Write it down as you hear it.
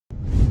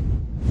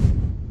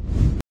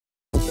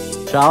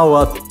Ciao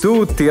a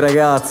tutti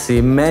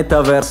ragazzi,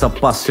 metaverse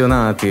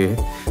appassionati.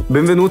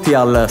 Benvenuti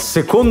al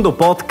secondo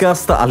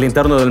podcast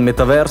all'interno del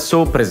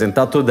metaverso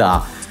presentato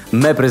da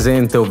me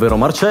presente, ovvero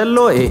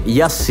Marcello, e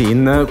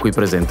Yassin qui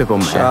presente con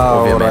me.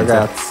 Ciao ovviamente.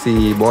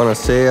 Ragazzi,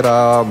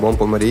 buonasera, buon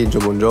pomeriggio,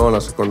 buongiorno, a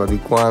seconda di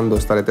quando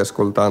starete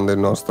ascoltando il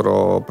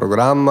nostro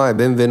programma, e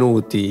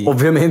benvenuti.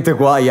 Ovviamente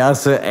qua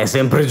Yas è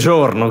sempre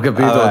giorno,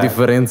 capito? A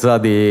differenza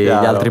degli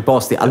altri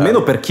posti,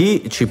 almeno per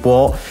chi ci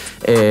può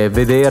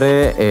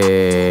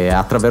vedere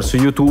attraverso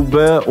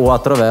YouTube o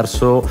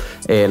attraverso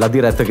la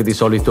diretta che di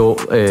solito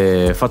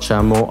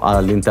facciamo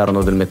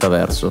all'interno del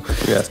metaverso.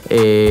 Yes.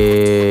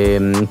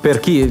 E per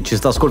chi ci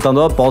sta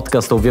ascoltando dal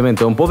podcast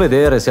ovviamente non può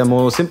vedere,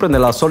 siamo sempre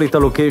nella solita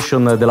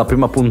location della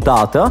prima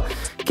puntata,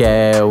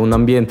 che è un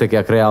ambiente che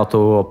ha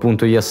creato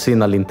appunto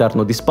Yassin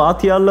all'interno di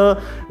Spatial,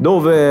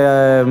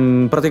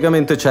 dove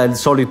praticamente c'è il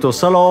solito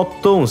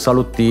salotto, un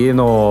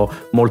salottino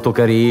molto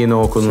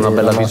carino con una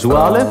bella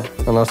visuale,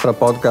 la nostra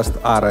podcast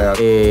area.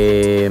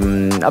 E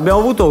abbiamo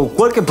avuto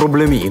qualche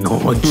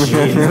problemino oggi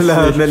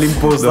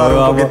nell'impostare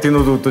un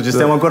pochettino tutto, ci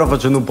stiamo ancora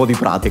facendo un po' di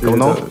pratica,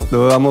 no?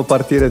 Dovevamo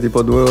partire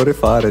tipo 2 ore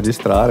fa a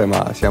registrare,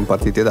 ma siamo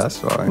partiti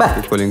adesso,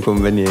 piccoli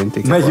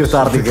inconvenienti. Meglio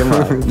tardi che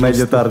mai,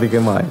 meglio tardi che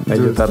mai,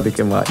 meglio tardi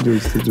che mai.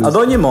 Giusto. Ad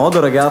ogni modo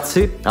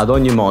ragazzi,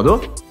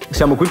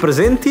 siamo qui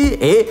presenti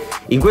e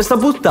in questa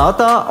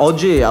puntata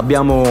oggi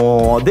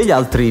abbiamo degli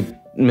altri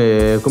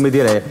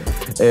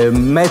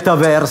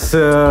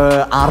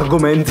metaverse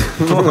argument,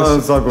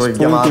 non so come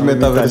chiamarli,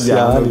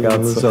 metaversiali,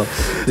 non so.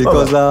 Di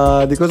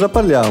cosa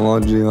parliamo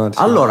oggi,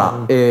 Marcio?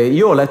 Allora,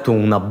 io ho letto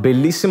una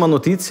bellissima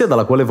notizia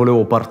dalla quale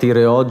volevo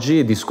partire oggi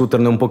e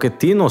discuterne un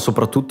pochettino,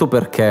 soprattutto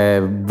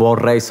perché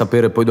vorrei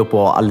sapere poi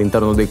dopo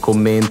all'interno dei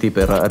commenti,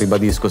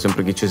 ribadisco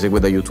sempre chi ci segue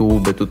da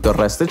YouTube e tutto il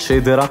resto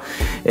eccetera,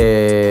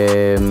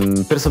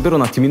 per sapere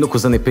un attimino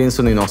cosa ne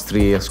pensano i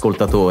nostri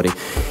ascoltatori.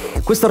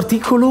 Questo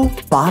articolo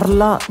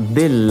parla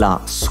della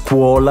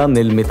scuola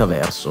nel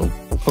metaverso,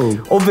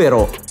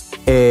 ovvero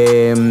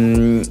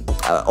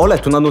ho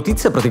letto una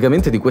notizia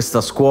praticamente di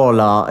questa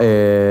scuola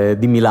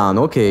di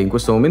Milano, che in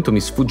questo momento mi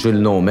sfugge il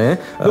nome,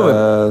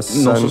 dove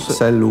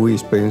St.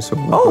 Louis penso.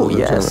 Oh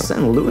yes, St.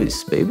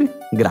 Louis baby,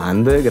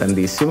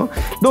 grandissimo,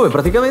 dove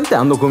praticamente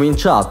hanno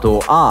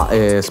cominciato a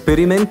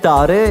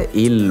sperimentare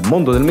il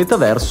mondo del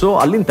metaverso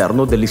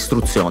all'interno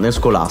dell'istruzione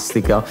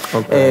scolastica.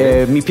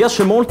 Mi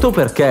piace molto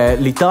perché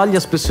l'Italia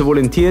spesso e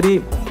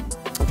volentieri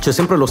c'è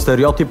sempre lo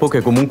stereotipo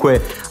che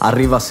comunque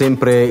arriva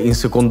sempre in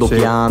secondo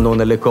piano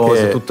nelle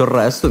cose, tutto il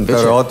resto. Invece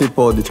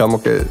stereotipo,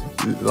 diciamo che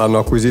l'hanno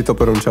acquisito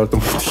per un certo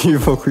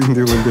motivo,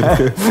 quindi vuol dire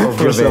che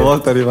forse a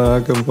volte arrivano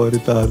anche un po' in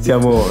ritardo.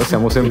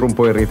 Siamo sempre un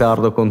po' in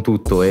ritardo con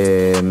tutto,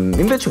 e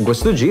invece in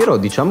questo giro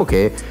diciamo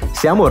che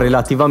siamo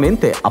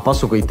relativamente a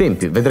passo coi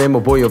tempi.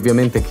 Vedremo poi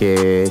ovviamente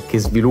che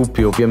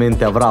sviluppi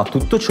ovviamente avrà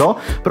tutto ciò,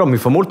 però mi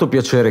fa molto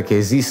piacere che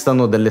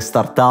esistano delle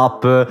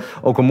start-up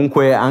o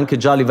comunque anche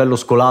già a livello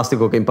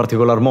scolastico, che in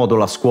particolar modo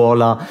la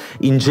scuola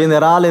in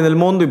generale nel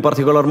mondo, in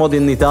particolar modo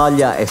in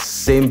Italia, è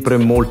sempre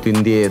molto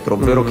indietro,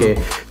 ovvero che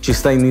ci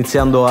sta iniziando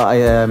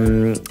cioè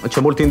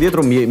molto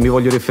indietro. Mi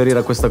voglio riferire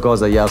a questa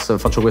cosa, Yas,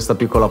 faccio questa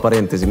piccola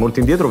parentesi, molto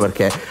indietro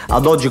perché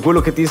ad oggi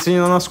quello che ti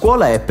insegnano a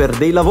scuola è per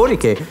dei lavori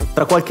che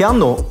tra qualche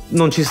anno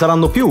non ci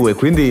saranno più, e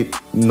quindi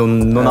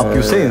non ha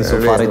più senso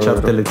fare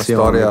certe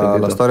lezioni.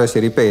 La storia si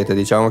ripete,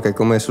 diciamo che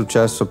come è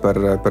successo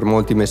per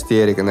molti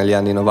mestieri che negli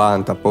anni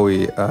 90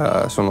 poi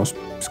sono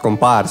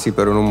scomparsi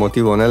per un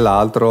motivo o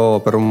nell'altro,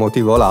 per un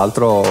motivo o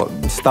l'altro,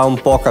 sta un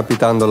po'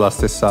 capitando la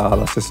stessa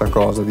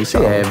cosa,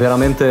 diciamo. Sì, è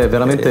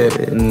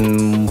veramente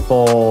un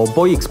po'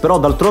 X, però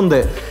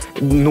d'altronde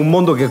in un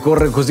mondo che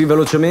corre così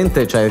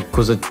velocemente, cioè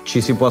cosa ci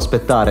si può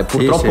aspettare?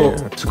 Purtroppo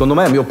secondo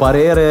me, a mio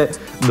parere,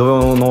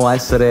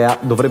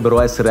 dovrebbero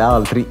essere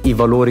altri i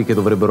valori che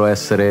dovrebbero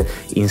essere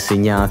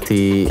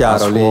insegnati a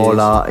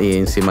scuola e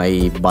insieme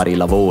ai vari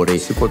lavori.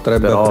 Si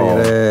potrebbe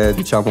aprire,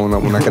 diciamo,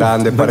 una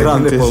grande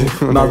parentesi,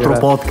 un altro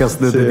podcast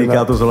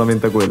dedicato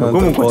solamente a quello.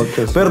 Comunque,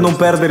 per non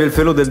perdere il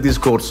filo del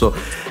discorso,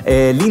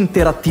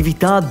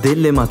 l'interattività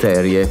delle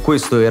materie,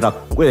 questo era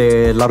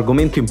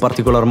l'argomento in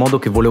particolar modo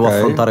che volevo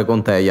affrontare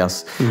con te,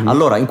 Yas.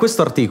 Allora, in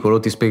questo articolo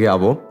ti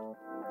spiegavo,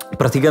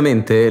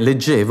 praticamente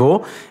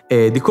leggevo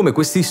di come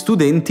questi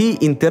studenti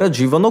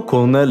interagivano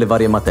con le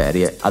varie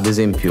materie. Ad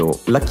esempio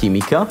la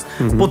chimica,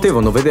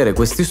 potevano vedere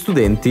questi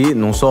studenti,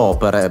 non so,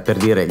 per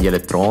dire gli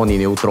elettroni, i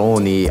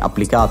neutroni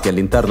applicati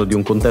all'interno di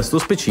un contesto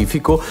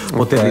specifico,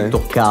 poterli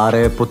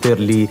toccare,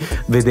 poterli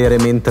vedere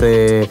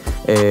mentre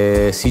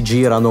si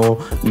girano,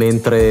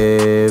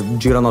 mentre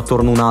girano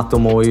attorno un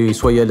atomo i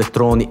suoi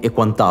elettroni e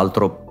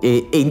quant'altro,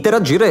 e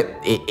interagire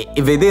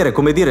e vedere,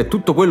 come dire,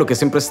 tutto quello che è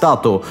sempre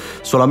stato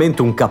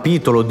solamente un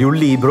capitolo di un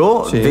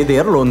libro,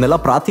 vederlo nella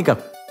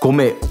pratica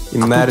come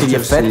a tutti gli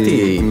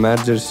effetti,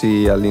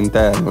 immergersi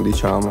all'interno,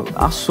 diciamo.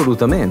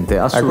 Assolutamente.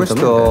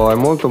 Questo è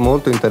molto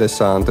molto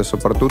interessante,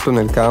 soprattutto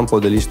nel campo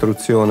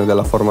dell'istruzione,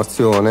 della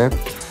formazione,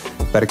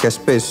 perché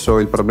spesso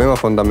il problema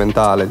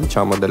fondamentale,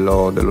 diciamo,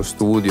 dello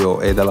studio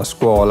e della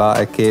scuola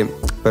è che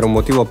per un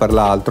motivo o per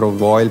l'altro,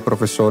 vuoi il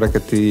professore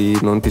che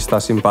non ti sta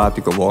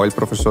simpatico, vuoi il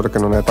professore che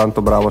non è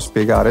tanto bravo a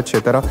spiegare,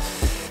 eccetera,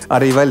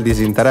 arriva il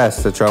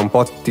disinteresse, cioè un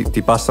po'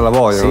 ti passa la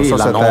voglia. Sì, non so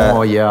la se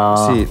noia.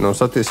 Sì, non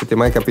so se ti è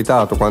mai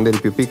capitato quando eri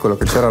più piccolo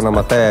che c'era una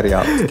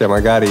materia che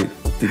magari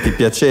ti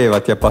piaceva,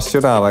 ti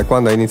appassionava, e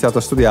quando hai iniziato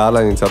a studiarla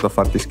ha iniziato a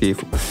farti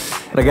schifo.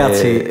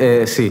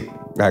 Ragazzi, sì.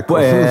 Ecco.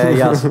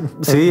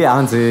 Sì,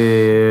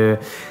 anzi,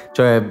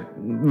 cioè,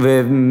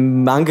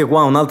 anche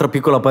qua un'altra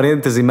piccola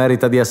parentesi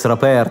merita di essere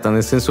aperta,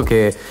 nel senso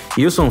che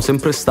io sono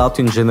sempre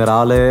stato in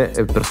generale,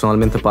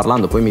 personalmente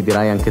parlando, poi mi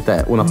dirai anche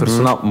te, una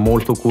persona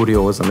molto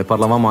curiosa. Ne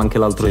parlavamo anche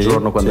l'altro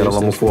giorno quando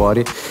eravamo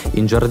fuori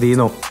in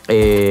giardino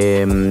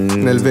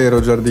nel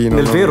vero giardino,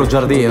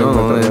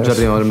 non nel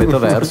giardino del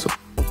metaverso.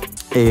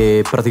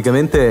 E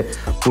praticamente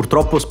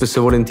purtroppo spesso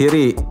e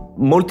volentieri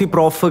molti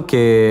prof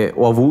che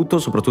ho avuto,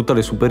 soprattutto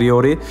alle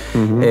superiori,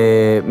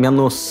 mi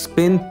hanno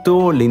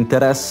spento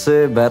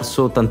l'interesse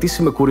verso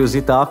tantissime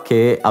curiosità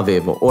che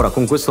avevo. Ora,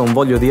 con questo non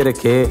voglio dire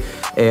che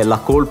la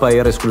colpa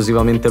era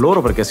esclusivamente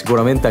loro, perché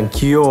sicuramente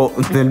anch'io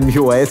nel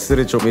mio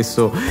essere ci ho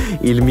messo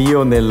il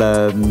mio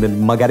nel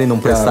magari non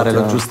prestare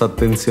la giusta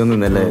attenzione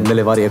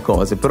nelle varie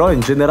cose. Però in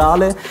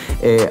generale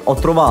ho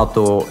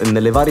trovato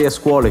nelle varie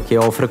scuole che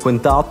ho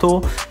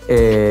frequentato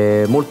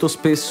molto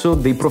spesso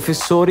dei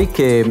professori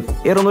che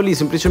erano lì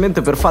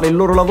semplicemente per fare il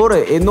loro lavoro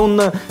e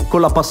non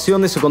con la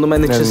passione, secondo me,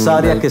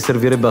 necessaria che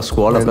servirebbe a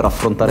scuola per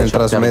affrontare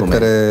certi argomenti.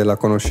 Trasmettere la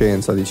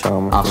conoscenza,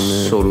 diciamo.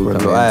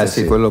 Assolutamente.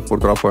 Sì, quello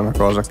purtroppo è una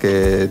cosa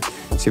che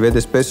si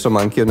vede spesso,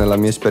 ma anch'io nella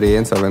mia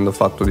esperienza, avendo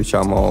fatto,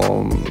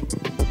 diciamo,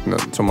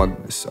 insomma,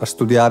 a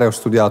studiare, ho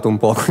studiato un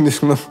po', quindi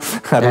sono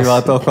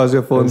arrivato quasi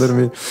a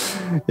fondermi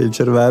il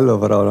cervello,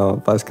 però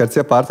no, scherzi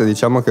a parte,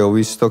 diciamo che ho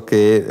visto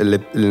che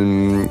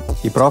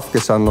i prof che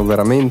sanno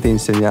veramente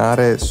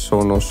insegnare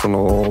sono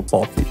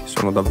pochi,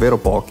 sono davvero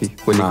pochi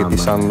quelli che ti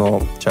sanno,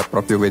 cioè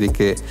proprio vedi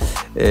che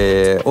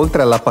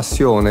oltre alla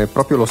passione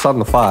proprio lo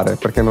sanno fare,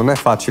 perché non è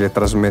facile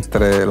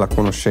trasmettere la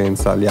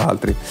conoscenza agli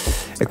altri.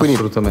 E quindi,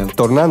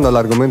 tornando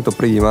all'argomento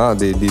prima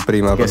di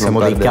prima, che siamo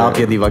dei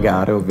capi a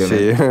divagare,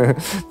 ovviamente.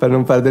 Sì, per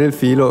non perdere il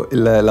filo,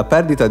 la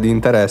perdita di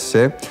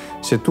interesse,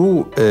 se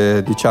tu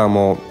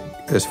diciamo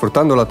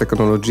sfruttando la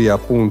tecnologia,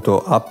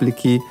 appunto,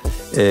 applichi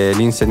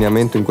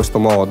l'insegnamento in questo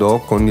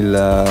modo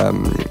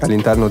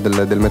all'interno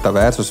del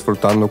metaverso,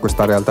 sfruttando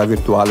questa realtà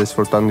virtuale,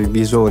 sfruttando i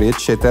visori,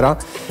 eccetera,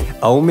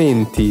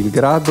 aumenti il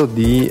grado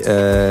di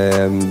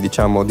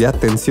diciamo di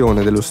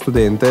attenzione dello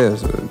studente.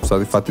 Sono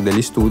stati fatti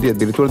degli studi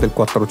addirittura del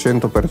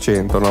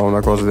 400%, no?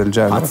 Una cosa del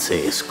genere.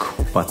 Pazzesco.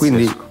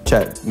 Quindi,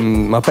 cioè,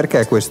 ma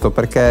perché questo?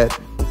 Perché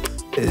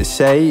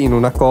sei in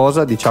una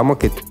cosa, diciamo,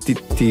 che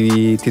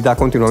ti dà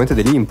continuamente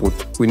degli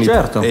input, quindi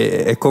certo.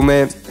 È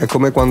come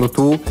quando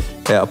tu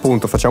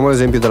appunto, facciamo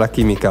l'esempio della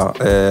chimica,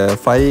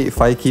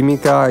 fai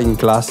chimica in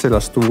classe,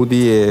 la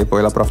studi e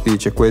poi la prof ti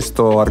dice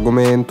questo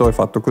argomento è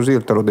fatto così,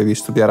 te lo devi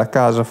studiare a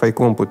casa, fai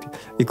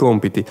i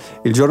compiti,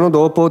 il giorno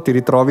dopo ti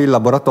ritrovi in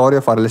laboratorio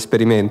a fare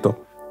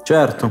l'esperimento.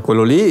 Certo.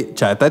 Quello lì,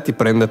 cioè, a te ti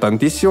prende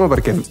tantissimo,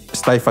 perché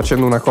stai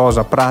facendo una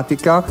cosa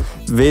pratica,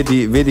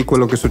 vedi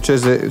quello che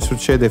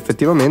succede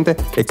effettivamente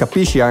e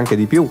capisci anche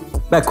di più.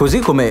 Beh, così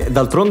come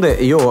d'altronde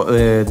io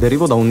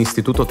derivo da un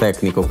istituto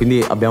tecnico,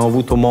 quindi abbiamo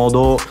avuto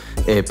modo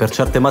per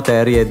certe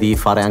materie di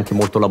fare anche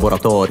molto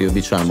laboratorio,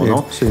 diciamo,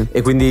 no? Sì.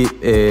 E quindi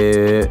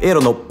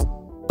erano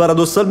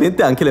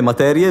paradossalmente anche le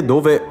materie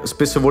dove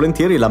spesso e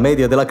volentieri la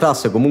media della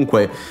classe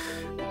comunque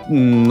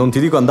non ti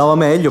dico andava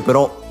meglio,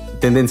 però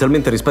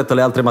tendenzialmente rispetto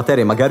alle altre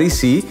materie magari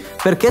sì,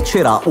 perché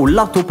c'era un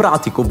lato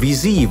pratico,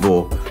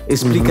 visivo,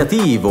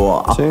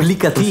 esplicativo,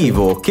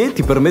 applicativo, che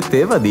ti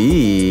permetteva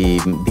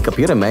di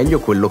capire meglio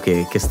quello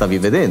che stavi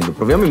vedendo.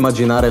 Proviamo a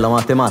immaginare la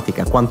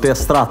matematica, quanto è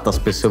astratta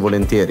spesso e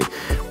volentieri,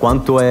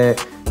 quanto è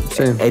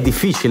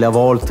difficile a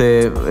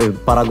volte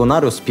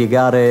paragonare o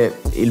spiegare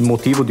il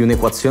motivo di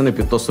un'equazione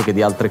piuttosto che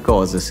di altre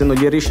cose. Se non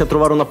gli riesci a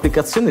trovare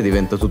un'applicazione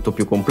diventa tutto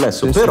più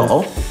complesso.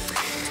 Però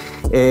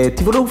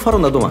ti volevo fare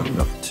una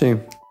domanda.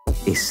 Sì.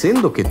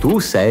 Essendo che tu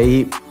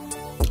sei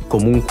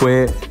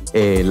comunque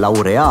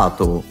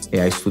laureato e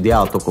hai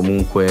studiato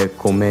comunque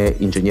come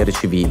ingegnere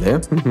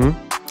civile,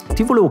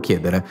 ti volevo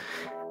chiedere,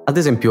 ad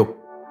esempio,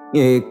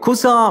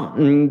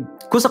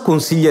 cosa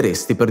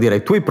consiglieresti, per dire,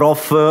 ai tuoi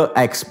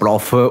ex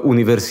prof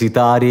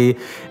universitari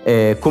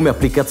come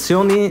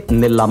applicazioni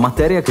nella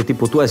materia che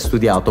tipo tu hai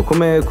studiato?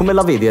 Come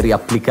la vedi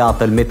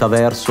riapplicata il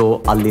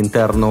metaverso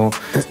all'interno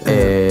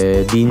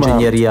di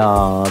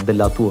ingegneria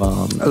della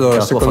tua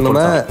Allora, secondo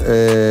facoltà?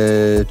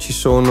 me ci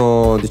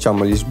sono,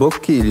 diciamo, gli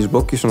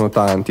sbocchi sono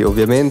tanti.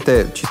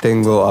 Ovviamente ci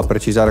tengo a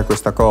precisare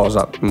questa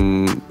cosa,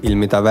 il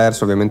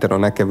metaverso ovviamente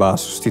non è che va a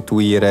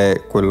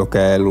sostituire quello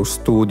che è lo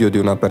studio di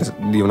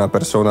una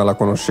persona, la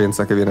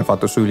conoscenza che viene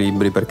fatto sui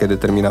libri, perché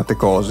determinate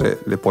cose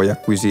le puoi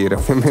acquisire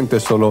ovviamente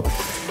solo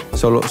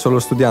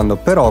studiando.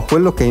 Però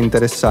quello che è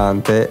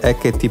interessante è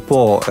che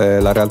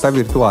la realtà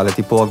virtuale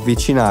ti può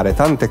avvicinare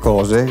tante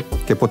cose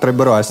che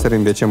potrebbero essere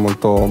invece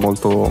molto,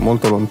 molto,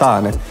 molto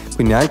lontane.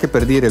 Quindi anche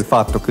per dire il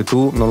fatto che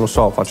tu, non lo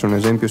so, faccio un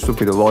esempio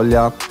stupido,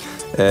 voglia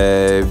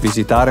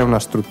visitare una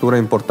struttura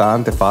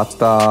importante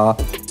fatta,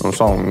 non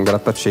so, un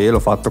grattacielo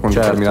fatto con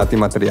determinati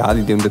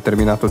materiali di un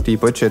determinato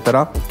tipo,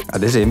 eccetera,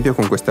 ad esempio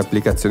con queste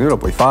applicazioni lo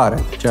puoi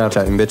fare.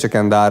 Cioè, invece che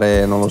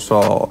andare, non lo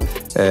so,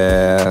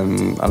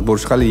 al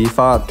Burj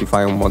Khalifa, ti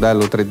fai un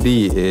modello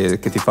 3D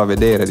che ti fa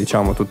vedere,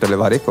 diciamo, tutte le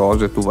varie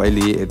cose, tu vai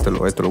lì e te lo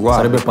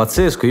guardi. Sarebbe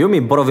pazzesco. Io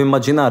mi provo a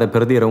immaginare,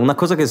 per dire, una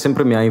cosa che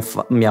sempre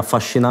mi ha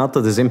affascinato,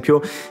 ad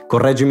esempio,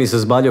 correggimi se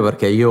sbaglio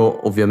perché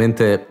io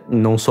ovviamente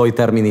non so i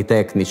termini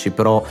tecnici,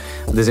 però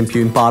ad esempio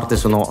in parte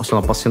sono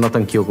appassionato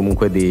anch'io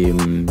comunque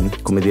di,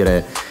 come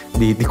dire,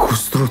 di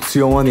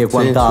costruzioni e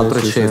quant'altro,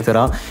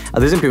 eccetera.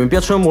 Ad esempio mi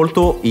piacciono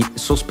molto i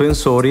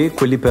sospensori,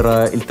 quelli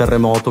per il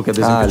terremoto, che ad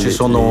esempio ci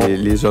sono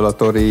gli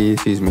isolatori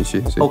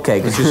sismici.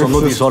 Ok, che ci sono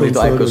di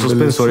solito, ecco, i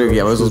sospensori, io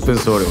chiamo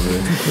sospensori,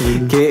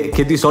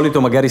 che di solito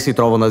magari si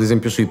trovano ad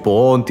esempio sui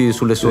ponti,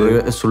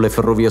 sulle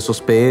ferrovie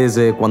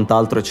sospese,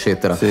 quant'altro,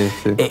 eccetera.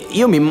 E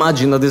io mi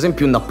immagino ad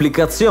esempio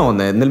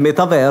un'applicazione nel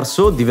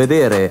metaverso di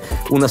vedere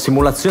una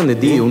simulazione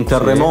di un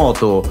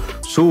terremoto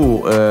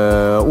su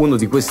uno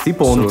di questi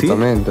ponti.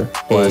 Assolutamente.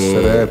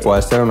 Può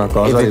essere una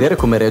cosa, e vedere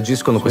come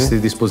reagiscono questi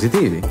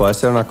dispositivi. Può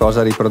essere una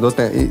cosa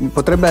riprodotta.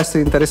 Potrebbe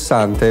essere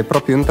interessante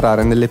proprio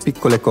entrare nelle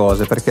piccole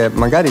cose, perché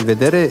magari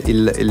vedere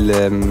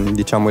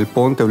diciamo il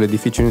ponte o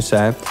l'edificio in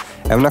sé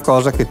è una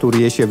cosa che tu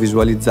riesci a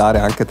visualizzare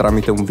anche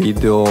tramite un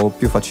video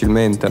più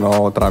facilmente,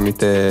 no?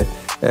 Tramite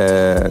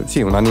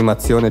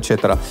un'animazione,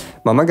 eccetera.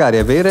 Ma magari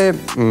avere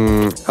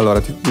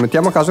allora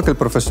mettiamo caso che il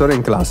professore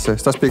in classe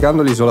sta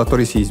spiegando gli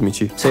isolatori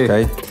sismici,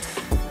 ok?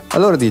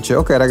 Allora dice: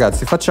 ok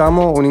ragazzi,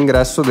 facciamo un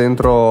ingresso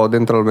dentro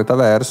il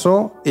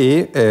metaverso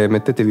e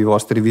mettetevi i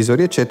vostri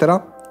visori,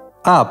 eccetera.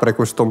 Apre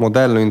questo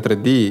modello in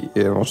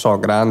 3D, non so,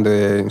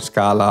 grande, in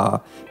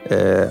scala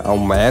a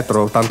 1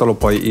 metro, tanto lo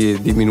puoi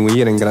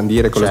diminuire,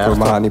 ingrandire con le tue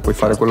mani, puoi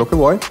fare quello che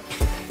vuoi,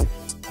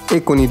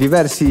 e con i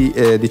diversi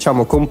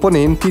diciamo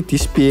componenti ti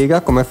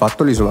spiega come è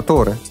fatto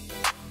l'isolatore.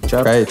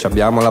 Ok,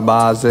 abbiamo la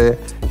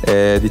base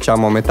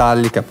diciamo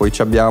metallica, poi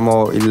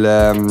abbiamo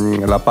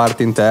la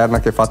parte interna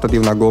che è fatta di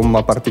una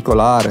gomma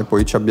particolare,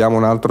 poi abbiamo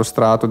un altro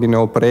strato di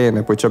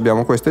neoprene, poi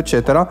abbiamo questo,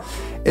 eccetera,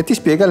 e ti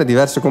spiega le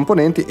diverse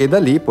componenti, e da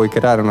lì puoi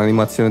creare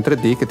un'animazione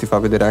 3D che ti fa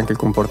vedere anche il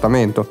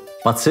comportamento.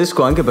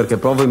 Pazzesco, anche perché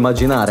provo a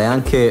immaginare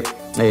anche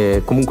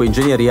comunque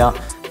ingegneria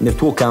nel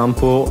tuo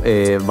campo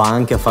va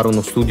anche a fare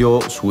uno studio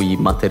sui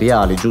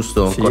materiali,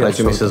 giusto?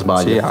 Correggimi se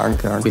sbaglio. Sì,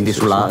 anche quindi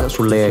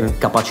sulle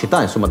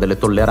capacità, insomma, delle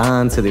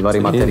tolleranze dei vari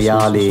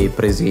materiali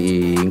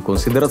presi in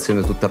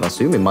considerazione, tutto il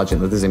resto. Io mi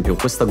immagino ad esempio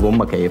questa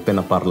gomma che hai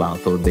appena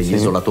parlato, degli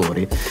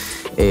isolatori,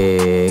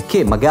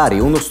 che magari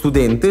uno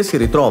studente si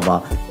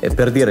ritrova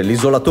per dire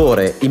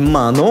l'isolatore in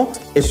mano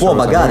e può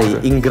magari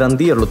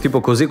ingrandirlo, tipo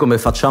così come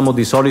facciamo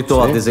di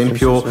solito ad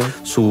esempio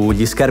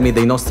sugli schermi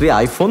dei nostri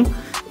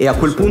iPhone, e a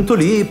quel punto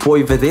lì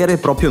puoi vedere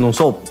proprio, non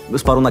so,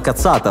 sparo una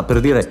cazzata, per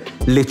dire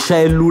le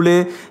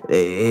cellule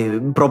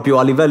proprio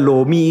a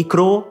livello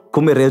micro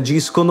come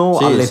reagiscono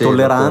alle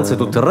tolleranze e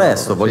tutto il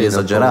resto. Voglio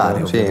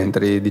esagerare.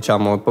 Entri,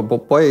 diciamo,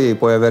 poi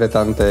puoi avere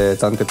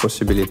tante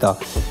possibilità.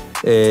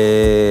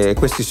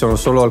 Questi sono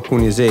solo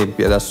alcuni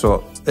esempi.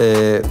 Adesso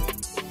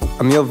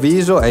a mio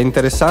avviso è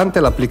interessante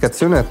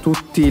l'applicazione a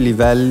tutti i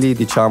livelli,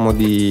 diciamo,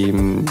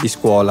 di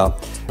scuola,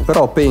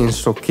 però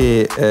penso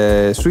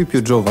che sui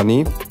più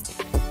giovani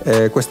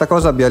questa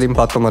cosa abbia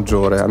l'impatto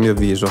maggiore, a mio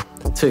avviso.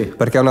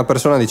 Perché una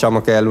persona,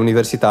 diciamo, che è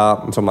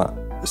all'università, insomma,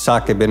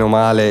 sa che bene o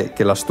male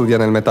che la studia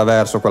nel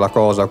metaverso quella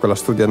cosa, quella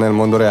studia nel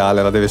mondo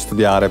reale, la deve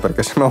studiare,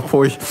 perché sennò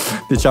poi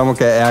diciamo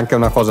che è anche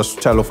una cosa,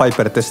 cioè lo fai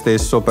per te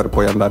stesso per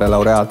poi andare a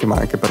laurearti, ma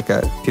anche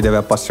perché ti deve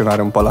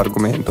appassionare un po'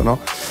 l'argomento, no?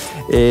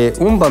 E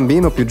un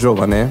bambino più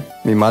giovane,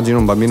 mi immagino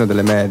un bambino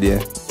delle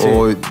medie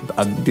o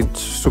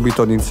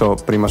subito inizio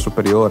prima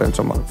superiore,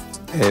 insomma,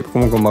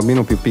 comunque un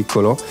bambino più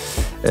piccolo,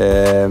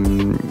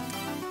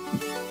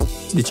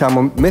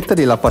 diciamo,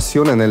 mettergli la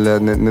passione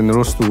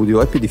nello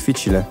studio è più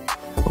difficile.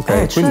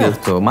 Quindi,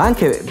 certo, ma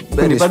anche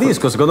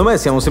ribadisco, secondo me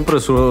siamo sempre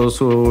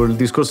sul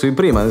discorso di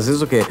prima, nel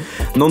senso che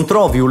non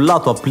trovi un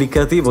lato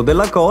applicativo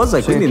della cosa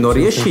e quindi non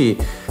riesci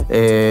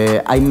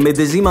a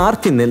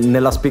immedesimarti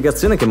nella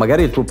spiegazione che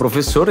magari il tuo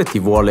professore ti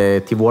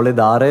vuole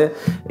dare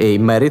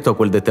in merito a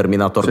quel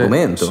determinato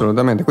argomento.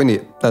 Assolutamente. Quindi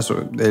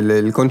adesso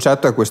il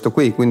concetto è questo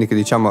qui, quindi che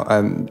diciamo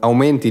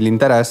aumenti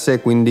l'interesse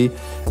e quindi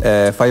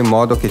fai in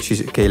modo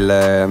che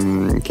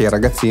il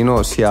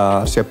ragazzino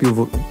sia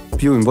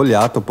più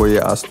invogliato poi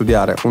a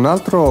studiare. Un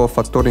altro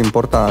fattore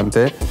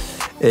importante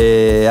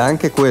è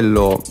anche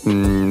quello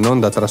non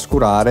da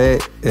trascurare,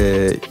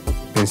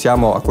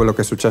 pensiamo a quello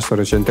che è successo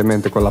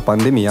recentemente con la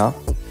pandemia,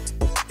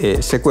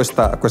 e se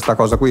questa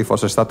cosa qui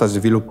fosse stata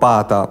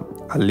sviluppata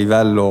al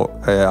livello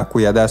a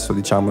cui adesso,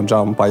 diciamo, già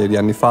un paio di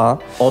anni fa,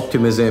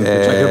 ottimo esempio,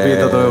 già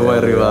capito dove vuoi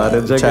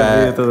arrivare,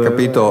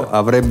 capito,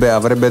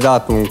 avrebbe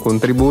dato un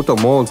contributo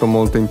molto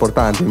molto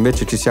importante.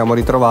 Invece ci siamo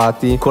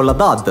ritrovati con la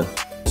DAD.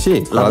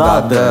 Sì, la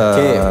DAD,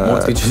 che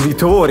molti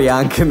genitori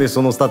anche ne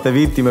sono state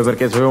vittime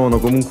perché avevano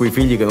comunque i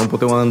figli che non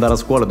potevano andare a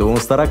scuola,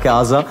 dovevano stare a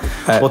casa,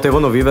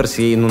 potevano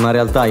viversi in una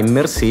realtà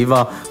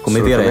immersiva,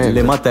 come dire,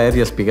 le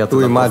materie spiegate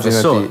dal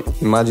professore.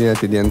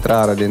 Immaginati di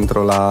entrare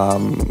dentro la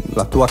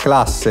tua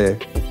classe,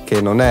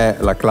 che non è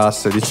la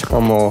classe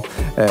diciamo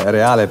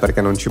reale,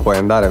 perché non ci puoi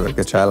andare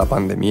perché c'è la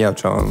pandemia o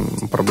c'è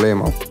un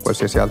problema o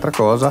qualsiasi altra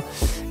cosa,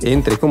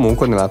 entri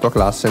comunque nella tua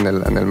classe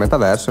nel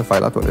metaverso e fai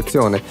la tua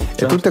lezione.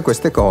 Certo. E tutte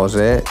queste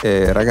cose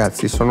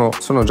ragazzi sono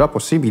già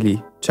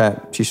possibili, cioè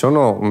ci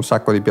sono un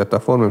sacco di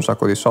piattaforme, un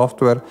sacco di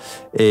software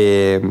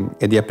e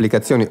di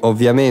applicazioni.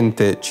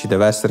 Ovviamente ci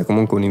deve essere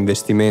comunque un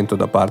investimento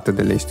da parte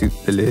delle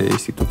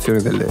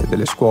istituzioni,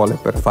 delle scuole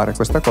per fare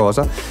questa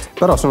cosa,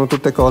 però sono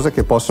tutte cose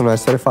che possono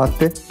essere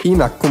fatte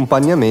in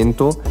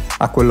accompagnamento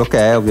a quello che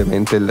è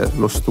ovviamente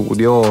lo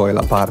studio e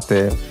la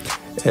parte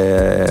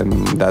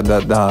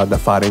da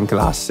fare in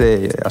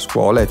classe, a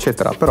scuola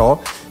eccetera. Però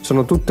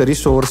sono tutte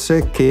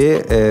risorse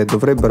che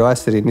dovrebbero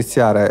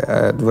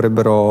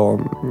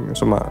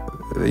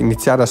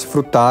iniziare a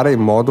sfruttare in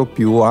modo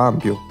più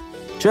ampio.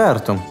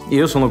 Certo,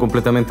 io sono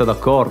completamente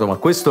d'accordo, ma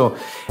questo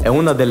è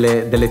una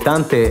delle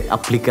tante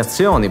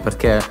applicazioni,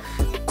 perché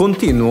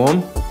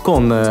continuo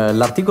con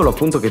l'articolo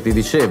appunto che ti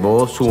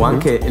dicevo su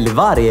anche le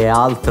varie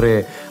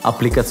altre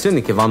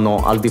applicazioni che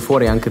vanno al di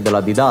fuori anche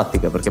della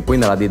didattica, perché poi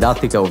nella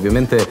didattica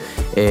ovviamente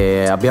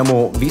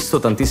abbiamo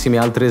visto tantissimi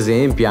altri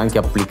esempi anche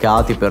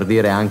applicati, per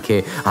dire,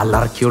 anche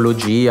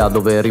all'archeologia,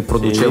 dove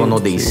riproducevano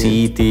dei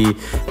siti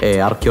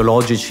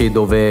archeologici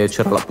dove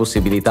c'era la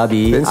possibilità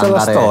di pensa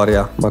andare... alla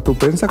storia, ma tu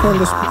pensa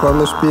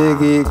quando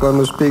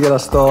spieghi la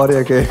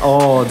storia che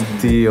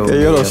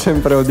io l'ho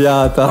sempre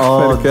odiata,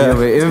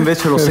 perché io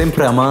invece l'ho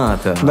sempre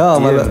amata. No,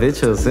 ma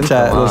invece l'ho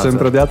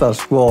sempre odiata a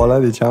scuola,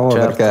 diciamo,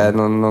 perché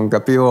non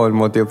capivo il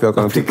motivo, più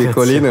quando più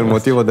piccolino, il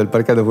motivo del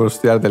perché dovevo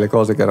studiare delle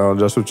cose che erano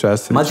già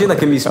successe. Immagina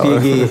che mi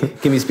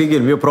spieghi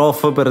il mio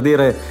prof, per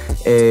dire,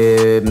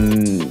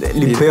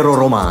 l'impero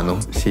romano.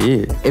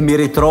 Sì. E mi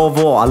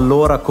ritrovo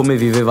allora come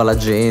viveva la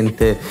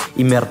gente,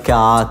 i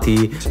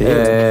mercati,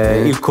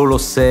 il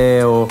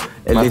Colosseo.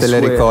 Ma te le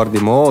ricordi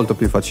molto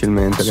più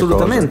facilmente.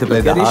 Assolutamente,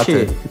 le cose,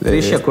 perché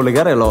riesci a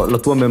collegare la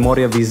tua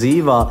memoria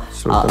visiva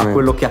a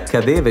quello che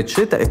accadeva,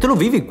 eccetera, e te lo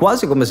vivi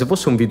quasi come se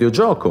fosse un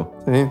videogioco.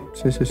 Sì.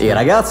 E i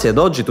ragazzi ad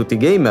oggi, tutti i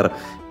gamer,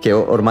 che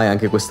ormai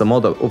anche questa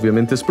moda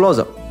ovviamente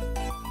esplosa,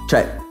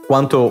 cioè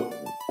quanto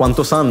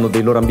sanno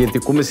dei loro ambienti,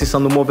 come si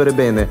sanno muovere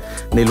bene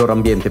nei loro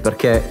ambienti,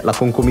 perché la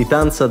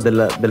concomitanza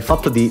del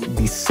fatto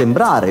di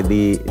sembrare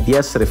di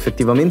essere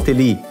effettivamente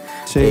lì,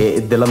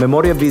 e della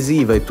memoria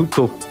visiva e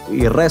tutto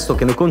il resto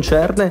che ne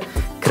concerne,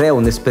 crea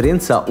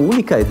un'esperienza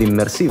unica ed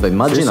immersiva.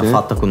 Immagina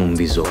fatta con un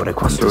visore.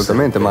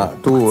 Assolutamente, ma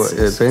tu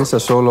pensa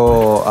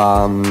solo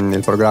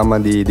al programma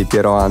di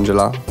Piero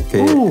Angela,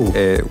 che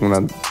è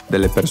una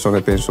delle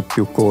persone penso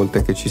più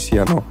colte che ci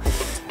siano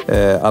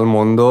al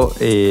mondo,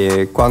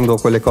 e quando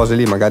quelle cose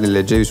lì magari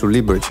leggevi sul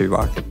libro dicevi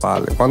che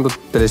palle, quando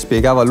te le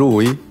spiegava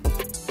lui,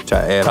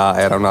 cioè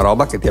era una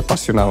roba che ti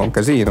appassionava un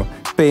casino.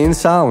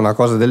 Pensa a una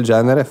cosa del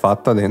genere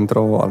fatta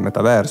dentro al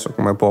metaverso,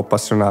 come può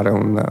appassionare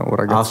un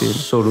ragazzino.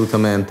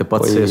 Assolutamente,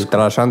 pazzesco. Poi,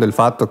 tralasciando il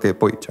fatto che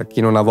poi c'è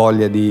chi non ha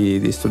voglia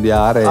di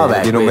studiare,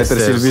 di non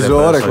mettersi il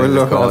visore,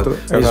 quello è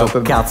un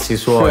altro cazzi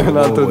suoi, è un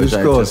altro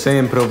discorso. Cioè,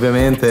 sempre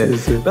ovviamente.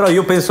 Però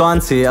io penso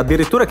anzi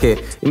addirittura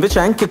che invece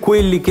anche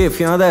quelli che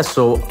fino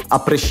adesso, a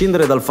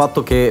prescindere dal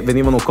fatto che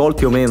venivano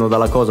colti o meno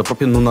dalla cosa,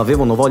 proprio non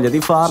avevano voglia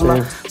di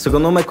farla,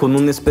 secondo me con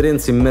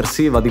un'esperienza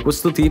immersiva di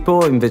questo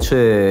tipo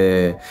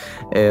invece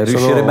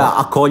riuscirebbe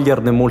a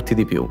coglierne molti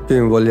di più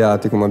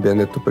invogliati, come abbiamo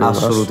detto prima.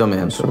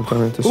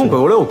 Assolutamente Comunque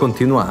volevo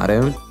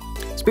continuare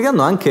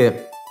spiegando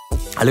anche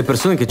alle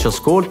persone che ci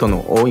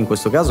ascoltano, o in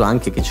questo caso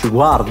anche che ci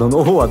guardano,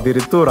 o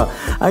addirittura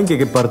anche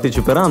che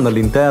parteciperanno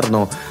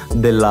all'interno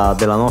della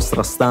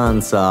nostra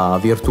stanza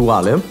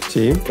virtuale,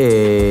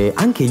 e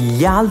anche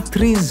gli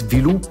altri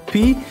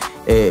sviluppi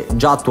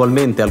già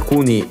attualmente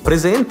alcuni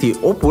presenti,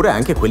 oppure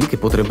anche quelli che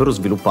potrebbero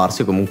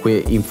svilupparsi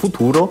comunque in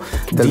futuro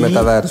del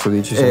metaverso,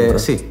 dici sempre?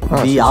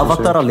 Di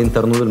avatar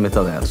all'interno del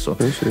metaverso,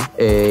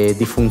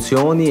 di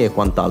funzioni e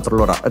quant'altro.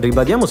 Allora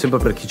ribadiamo sempre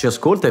per chi ci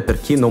ascolta e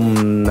per chi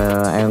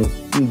non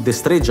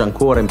destreggia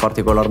ancora in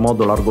particolar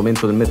modo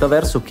l'argomento del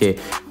metaverso, che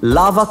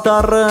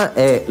l'avatar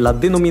è la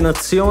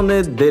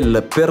denominazione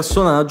del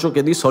personaggio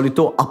che di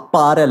solito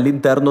appare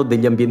all'interno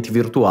degli ambienti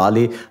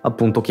virtuali,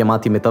 appunto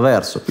chiamati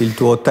metaverso. Il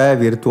tuo te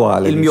virtuale.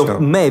 Il mio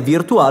me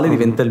virtuale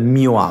diventa il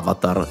mio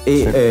avatar,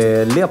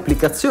 e le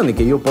applicazioni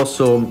che io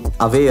posso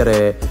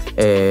avere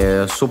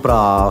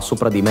sopra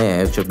di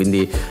me, cioè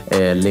quindi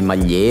le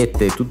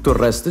magliette e tutto il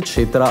resto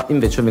eccetera,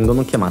 invece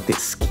vengono chiamate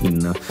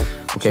skin.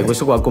 Ok, sì.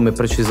 Questo qua come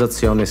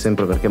precisazione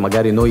sempre, perché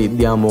magari noi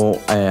diamo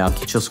a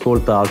chi ci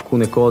ascolta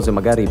alcune cose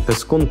magari per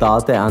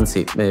scontate,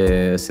 anzi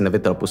se ne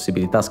avete la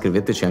possibilità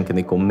scriveteci anche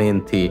nei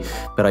commenti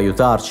per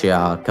aiutarci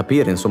a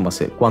capire, insomma,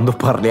 se quando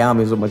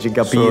parliamo insomma ci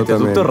capite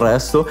tutto il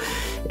resto.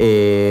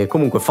 E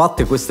comunque,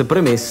 fatte queste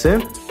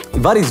premesse, i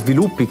vari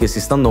sviluppi che si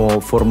stanno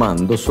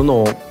formando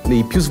sono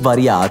i più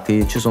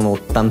svariati, ci sono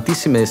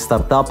tantissime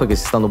start-up che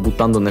si stanno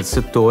buttando nel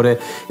settore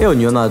e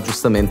ognuna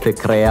giustamente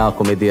crea,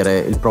 come dire,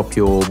 il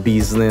proprio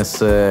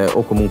business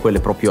o comunque le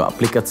proprie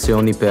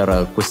applicazioni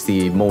per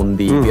questi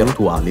mondi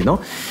virtuali, no?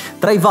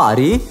 Tra i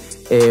vari,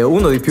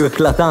 uno dei più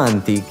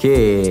eclatanti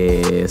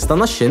che sta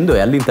nascendo è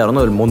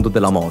all'interno del mondo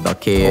della moda,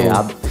 che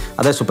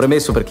adesso,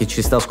 premesso per chi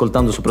ci sta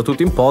ascoltando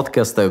soprattutto in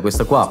podcast,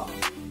 questa qua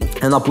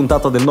è una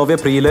puntata del 9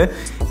 aprile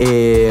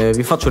e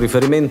vi faccio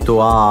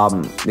riferimento a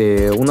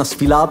una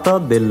sfilata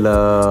del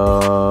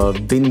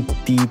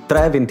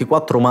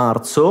 23-24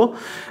 marzo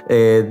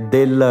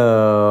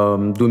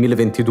del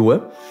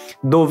 2022,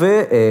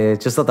 dove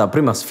c'è stata la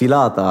prima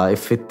sfilata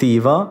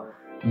effettiva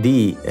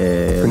di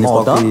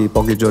moda,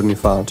 pochi giorni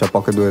fa, cioè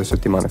poche 2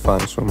 settimane fa,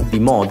 insomma, di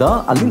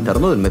moda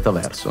all'interno del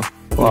metaverso.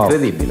 Wow.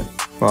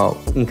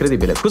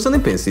 Incredibile. Cosa ne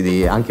pensi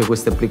di anche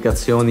queste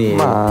applicazioni?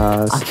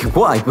 Anche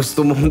qua in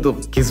questo mondo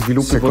che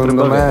sviluppi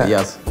potrebbe avere?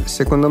 Yes.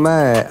 Secondo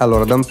me,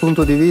 allora, da un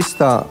punto di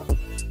vista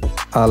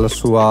alla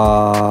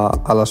sua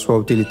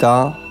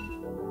utilità,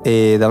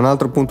 e da un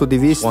altro punto di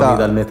vista suoni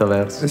dal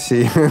metaverso.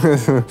 Sì,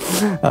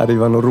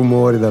 arrivano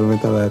rumori dal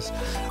metaverso.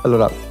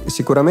 Allora,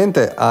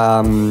 sicuramente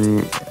ha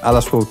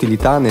la sua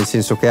utilità, nel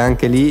senso che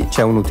anche lì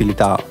c'è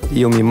un'utilità.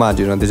 Io mi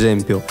immagino, ad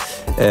esempio,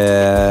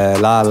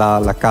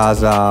 la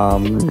casa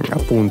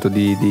appunto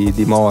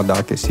di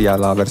moda, che sia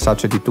la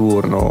Versace di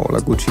turno, la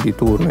Gucci di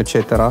turno,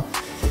 eccetera,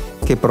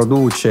 che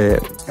produce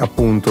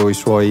appunto i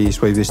suoi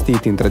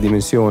vestiti in 3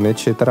 dimensioni,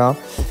 eccetera,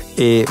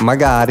 e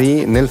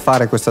magari nel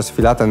fare questa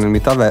sfilata nel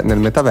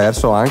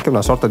metaverso ha anche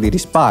una sorta di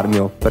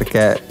risparmio,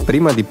 perché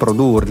prima di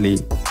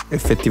produrli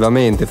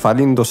effettivamente,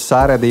 farli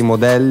indossare a dei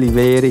modelli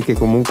veri che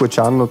comunque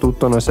hanno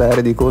tutta una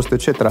serie di costi,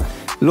 eccetera,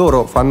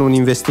 loro fanno un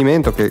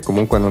investimento che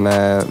comunque non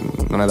è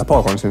da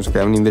poco, nel senso che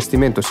è un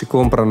investimento, si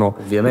comprano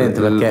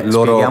ovviamente, perché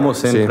spieghiamo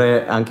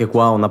sempre, sì, anche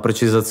qua una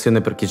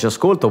precisazione per chi ci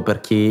ascolta o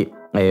per chi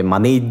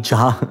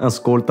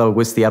ascolta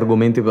questi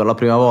argomenti per la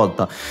prima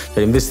volta.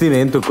 Cioè,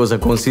 l'investimento cosa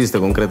consiste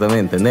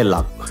concretamente?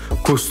 Nella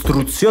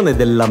costruzione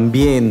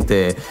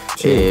dell'ambiente,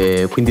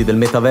 sì, quindi del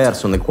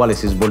metaverso nel quale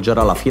si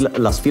svolgerà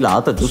la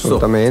sfilata, giusto?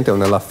 Assolutamente, o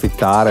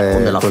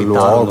nell'affittare quel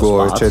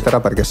luogo, eccetera,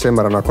 perché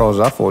sembra una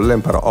cosa folle,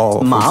 però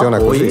funziona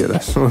così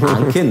adesso.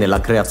 Anche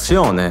nella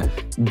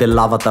creazione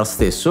dell'avatar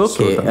stesso,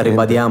 che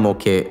ribadiamo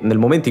che nel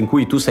momento in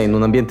cui tu sei in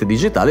un ambiente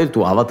digitale il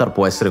tuo avatar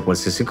può essere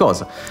qualsiasi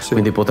cosa, sì,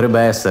 quindi potrebbe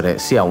essere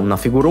sia una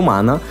figura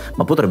umana,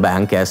 ma potrebbe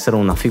anche essere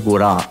una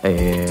figura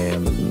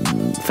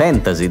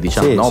fantasy,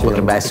 diciamo, sì, no? Sì,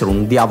 potrebbe essere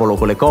un diavolo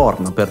con le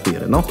corna, per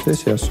dire, no? Sì,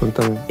 sì,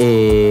 assolutamente.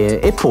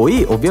 E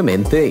poi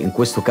ovviamente in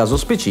questo caso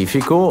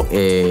specifico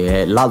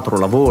l'altro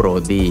lavoro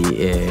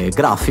di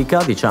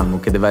grafica, diciamo,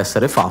 che deve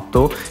essere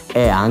fatto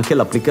è anche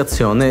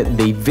l'applicazione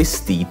dei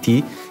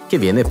vestiti che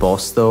viene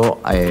posto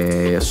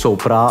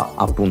sopra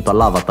appunto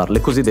all'avatar,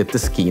 le cosiddette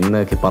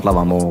skin che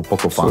parlavamo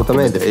poco fa.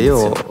 Assolutamente,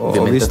 io ovviamente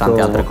ho visto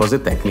tante altre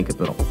cose tecniche,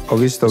 però ho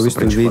visto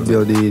il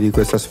video di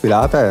questa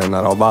sfilata, è una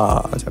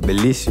roba, cioè,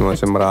 bellissima,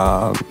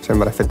 sembra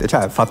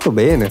cioè fatto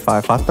bene,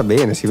 fatta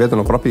bene, si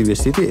vedono proprio i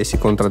vestiti e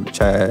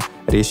cioè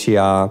riesci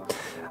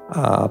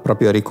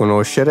proprio a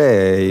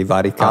riconoscere i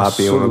vari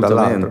capi uno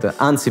dall'altro.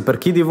 Anzi, per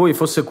chi di voi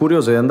fosse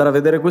curioso di andare a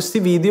vedere questi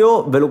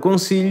video, ve lo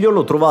consiglio,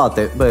 lo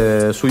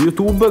trovate su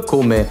YouTube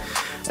come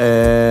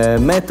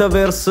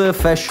Metaverse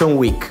Fashion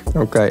Week.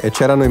 Ok, e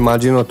c'erano,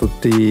 immagino,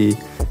 tutte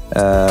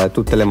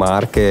le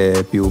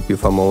marche più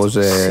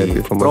famose. Sì,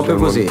 più famose proprio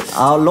così.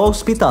 L'ho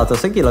ospitata,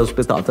 sai chi l'ha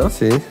ospitata?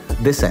 Sì.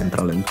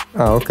 Decentraland.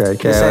 Ah, ok,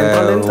 che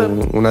è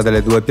una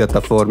delle 2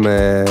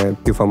 piattaforme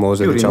più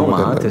famose, più diciamo,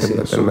 rinomate,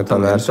 del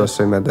metaverso,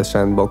 assieme a The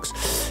Sandbox.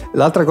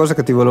 L'altra cosa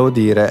che ti volevo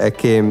dire è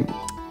che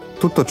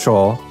tutto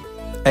ciò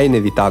è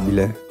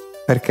inevitabile.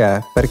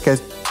 Perché? Perché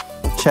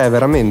c'è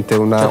veramente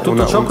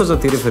tutto ciò cosa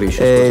ti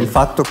riferisci? Il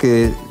fatto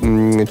che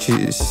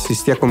si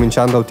stia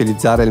cominciando a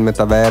utilizzare il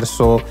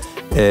metaverso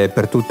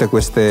per tutte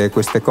queste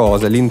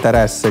cose,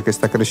 l'interesse che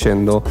sta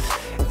crescendo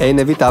è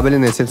inevitabile,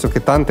 nel senso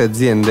che tante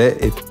aziende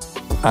e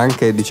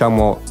anche,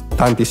 diciamo,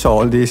 tanti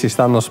soldi si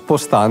stanno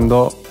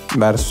spostando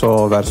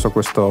verso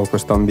questo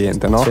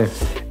ambiente, no? Sì.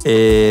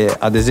 E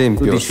ad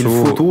esempio tu dici il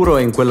futuro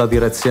è in quella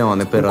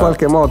direzione, in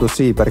qualche modo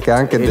sì, perché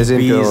anche ad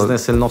esempio il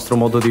business, il nostro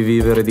modo di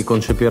vivere, di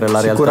concepire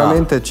la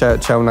sicuramente realtà.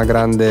 c'è una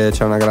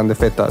grande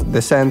fetta.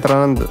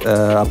 Decentraland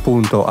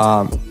appunto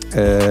ha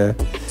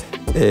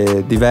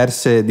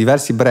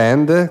diversi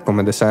brand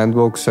come The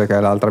Sandbox, che è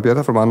l'altra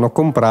piattaforma, hanno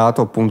comprato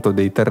appunto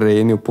dei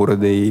terreni oppure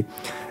degli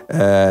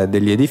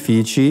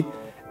edifici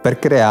per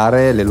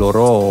creare i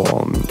loro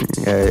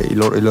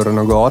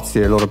negozi,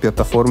 le loro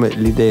piattaforme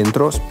lì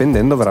dentro,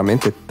 spendendo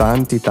veramente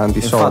tanti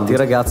soldi. Infatti,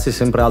 ragazzi,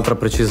 sempre altra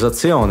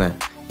precisazione: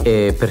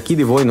 E per chi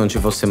di voi non ci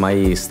fosse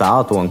mai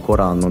stato o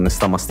ancora non ne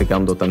sta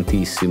masticando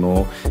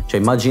tantissimo, cioè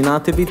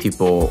immaginatevi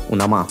tipo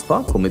una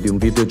mappa come di un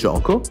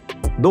videogioco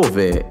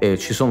dove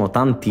ci sono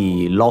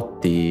tanti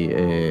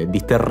lotti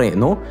di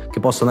terreno che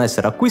possono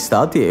essere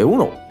acquistati e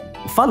uno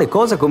fa le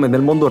cose come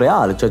nel mondo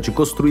reale, cioè ci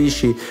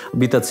costruisci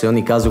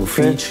abitazioni, case,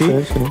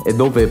 uffici e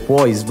dove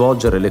puoi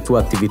svolgere le tue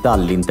attività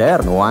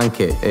all'interno o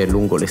anche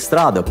lungo le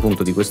strade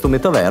appunto di questo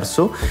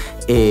metaverso,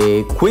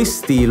 e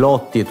questi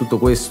lotti e tutto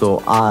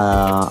questo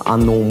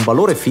hanno un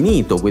valore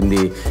finito,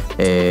 quindi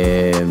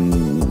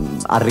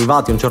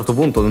arrivati a un certo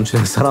punto non ce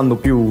ne saranno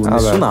più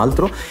nessun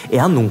altro, e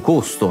hanno un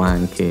costo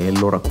anche il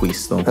loro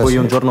acquisto. Poi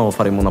un giorno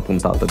faremo una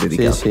puntata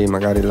dedicata. Sì,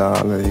 magari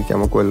la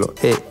dedichiamo a quello.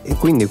 E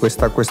quindi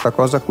questa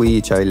cosa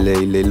qui, cioè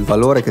il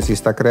valore che si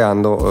sta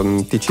creando.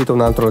 Ti cito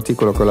un altro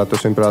articolo che ho letto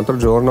sempre l'altro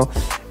giorno.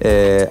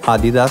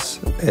 Adidas,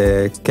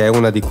 che è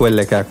una di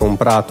quelle che ha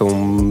comprato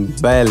un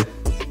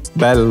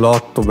bel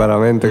lotto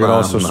veramente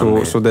grosso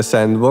su The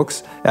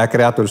Sandbox e ha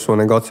creato il suo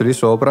negozio lì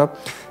sopra.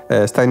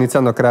 Sta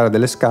iniziando a creare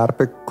delle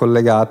scarpe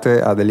collegate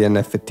a degli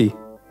NFT.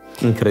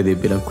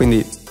 Incredibile.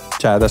 Quindi,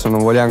 cioè, adesso non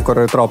vogliamo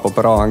correre troppo,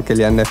 però anche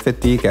gli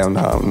NFT, che è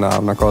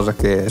una cosa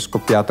che è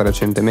scoppiata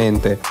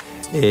recentemente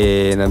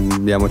e ne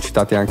abbiamo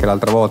citati anche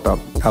l'altra volta,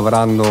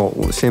 avranno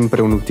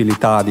sempre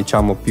un'utilità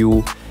diciamo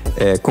più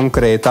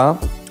concreta,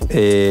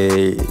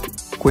 e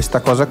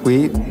questa cosa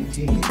qui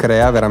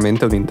crea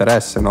veramente un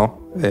interesse,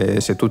 no?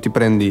 Se tu ti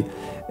prendi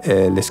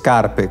le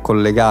scarpe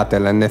collegate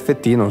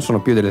all'NFT, non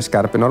sono più delle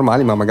scarpe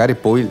normali, ma magari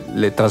poi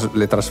le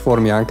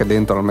trasformi anche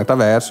dentro al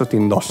metaverso, ti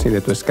indossi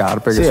le tue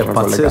scarpe che sono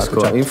collegate.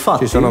 Cioè,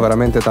 infatti, ci sono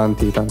veramente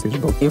tanti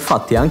sbocchi.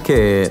 Infatti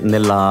anche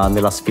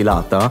nella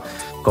sfilata,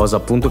 cosa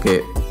appunto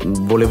che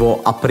volevo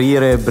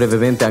aprire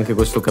brevemente anche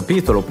questo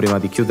capitolo prima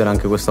di chiudere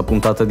anche questa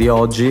puntata di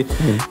oggi.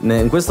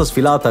 In questa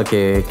sfilata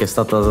che è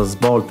stata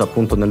svolta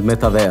appunto nel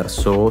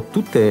metaverso,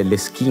 tutte le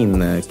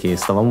skin che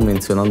stavamo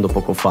menzionando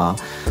poco fa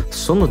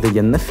sono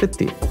degli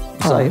NFT.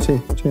 Sai?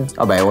 Sì.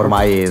 Vabbè,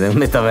 ormai nel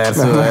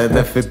metaverso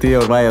NFT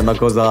ormai è una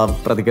cosa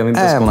praticamente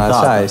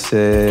scontata. Ma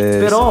sai,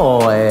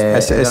 però è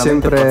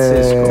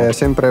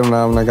sempre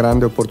una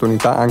grande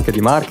opportunità anche di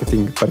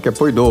marketing, perché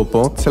poi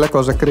dopo, se la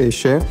cosa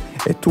cresce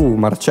e tu,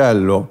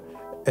 Marcello,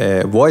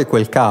 vuoi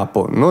quel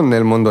capo non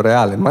nel mondo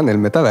reale ma nel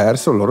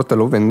metaverso, loro te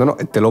lo vendono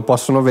e te lo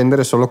possono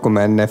vendere solo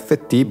come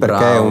NFT,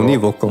 perché è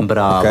univoco.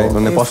 Bravo. Okay?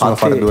 Non ne possono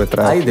fare 2 o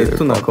 3. Hai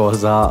detto una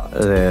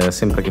cosa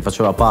sempre che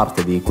faceva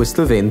parte di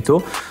questo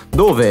evento,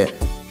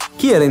 dove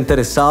chi era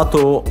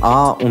interessato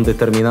a un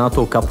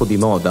determinato capo di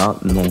moda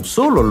non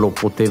solo lo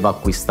poteva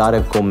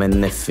acquistare come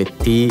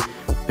NFT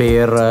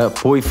per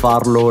poi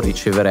farlo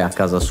ricevere a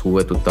casa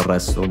sua e tutto il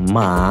resto,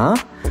 ma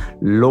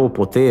lo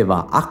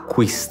poteva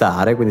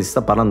acquistare, quindi si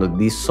sta parlando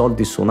di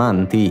soldi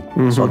suonanti,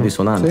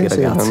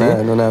 ragazzi.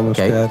 Sì, non è uno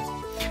scherzo.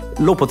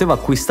 Lo poteva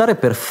acquistare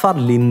per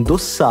farli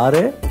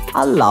indossare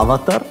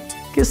all'avatar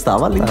che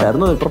stava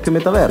all'interno del proprio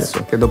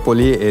metaverso. Che dopo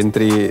lì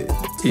entri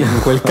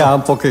in quel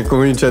campo che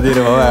comincia a dire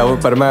vabbè,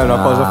 per me è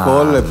una cosa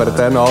folle, per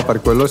te no,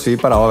 per quello sì,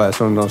 però vabbè,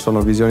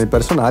 sono visioni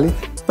personali,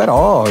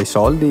 però i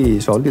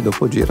soldi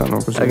dopo girano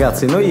così.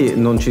 Ragazzi, noi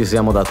non ci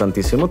siamo da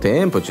tantissimo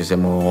tempo, ci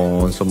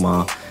siamo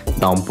insomma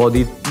da un po'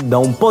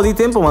 di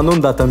tempo, ma non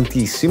da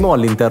tantissimo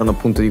all'interno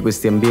appunto di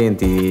questi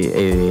ambienti,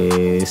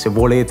 e se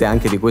volete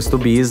anche di questo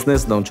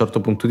business da un certo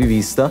punto di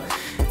vista.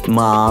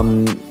 Ma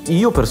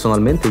io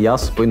personalmente,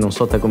 Yas, poi non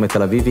so te come te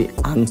la vivi,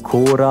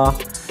 ancora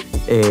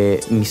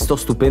mi sto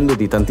stupendo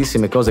di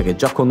tantissime cose che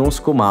già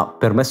conosco, ma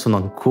per me sono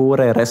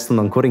ancora e restano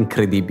ancora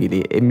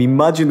incredibili, e mi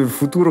immagino il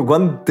futuro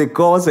quante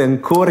cose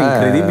ancora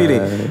incredibili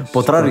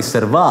potrà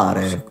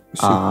riservare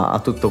a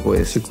tutto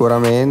questo.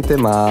 Sicuramente,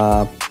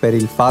 ma per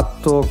il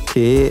fatto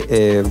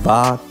che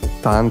va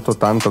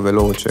tanto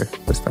veloce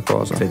questa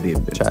cosa.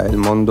 Incredibile. Cioè il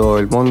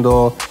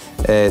mondo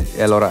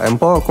allora è un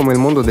po' come il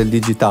mondo del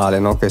digitale,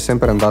 no? Che è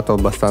sempre andato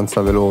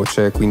abbastanza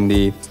veloce,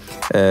 quindi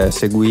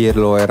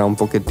seguirlo era un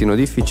pochettino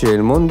difficile.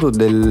 Il mondo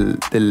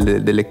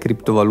delle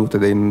criptovalute,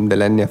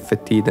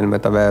 dell'NFT, del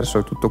metaverso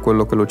e tutto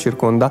quello che lo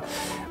circonda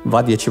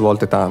va 10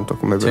 volte tanto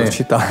come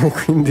velocità,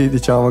 quindi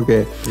diciamo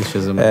che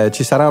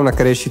ci sarà una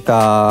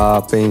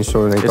crescita,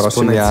 penso, nei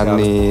prossimi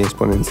anni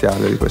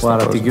esponenziale di questa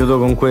cosa. Ti chiudo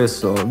con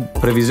questo: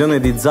 previsione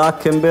di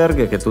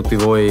Zuckerberg, che tutti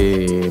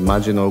voi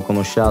immagino lo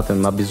conosciate,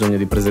 non ha bisogno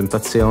di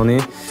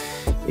presentazioni,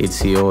 il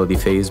CEO di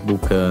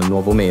Facebook,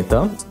 nuovo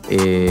Meta,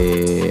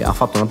 e ha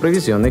fatto una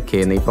previsione che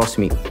nei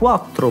prossimi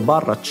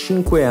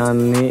 4-5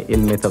 anni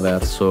il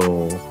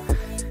metaverso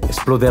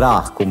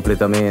esploderà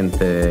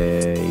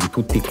completamente in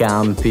tutti i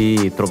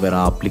campi,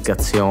 troverà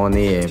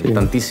applicazioni e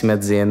tantissime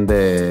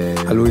aziende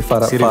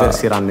si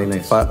riversiranno in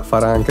esso.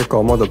 Farà anche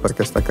comodo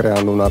perché sta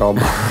creando una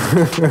roba,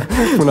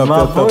 una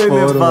ma piattaforma. poi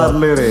ne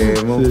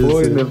parleremo, ne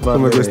parleremo.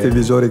 Come questi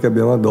visori che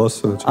abbiamo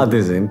addosso. Ad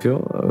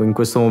esempio, in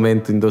questo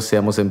momento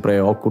indossiamo sempre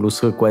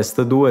Oculus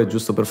Quest 2,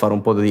 giusto per fare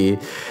un po' di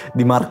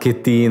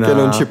marchettina. Che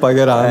non ci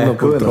pagheranno,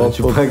 purtroppo. Non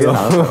ci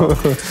pagheranno.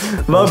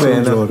 Va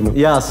bene,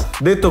 Yas,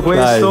 detto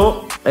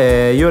questo,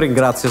 Io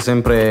ringrazio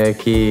sempre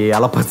chi ha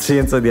la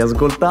pazienza di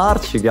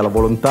ascoltarci, chi ha la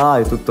volontà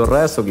e tutto il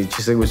resto, chi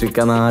ci segue sui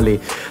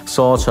canali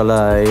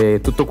social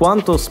e tutto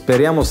quanto.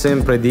 Speriamo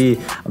sempre di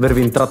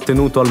avervi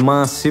intrattenuto al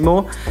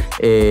massimo,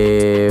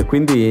 e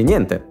quindi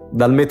niente,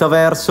 dal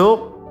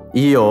metaverso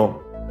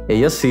io e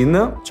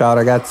Yassin. Ciao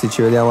ragazzi,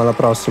 ci vediamo alla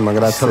prossima,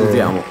 grazie. Ci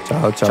salutiamo.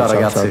 Ciao Ciao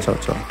ragazzi.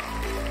 ciao.